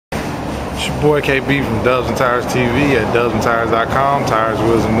It's your boy KB from Dubs and Tires TV at dubsandtires.com. Tires,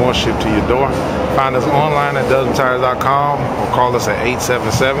 wheels, and more shipped to your door. Find us online at dubsandtires.com or call us at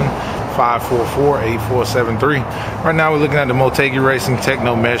 877-544-8473. Right now we're looking at the Motegi Racing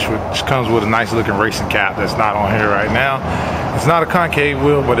Techno Mesh, which comes with a nice looking racing cap that's not on here right now. It's not a concave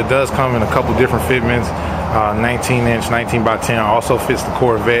wheel, but it does come in a couple different fitments. 19-inch, 19 by 10 also fits the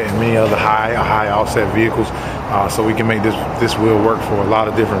Corvette and many other high offset vehicles, so we can make this wheel work for a lot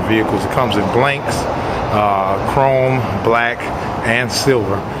of different vehicles. It comes in blanks, chrome, black, and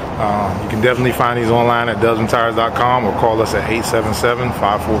silver. You can definitely find these online at dubsandtires.com or call us at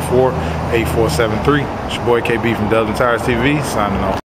 877-544-8473. It's your boy KB from Dubs and Tires TV signing off.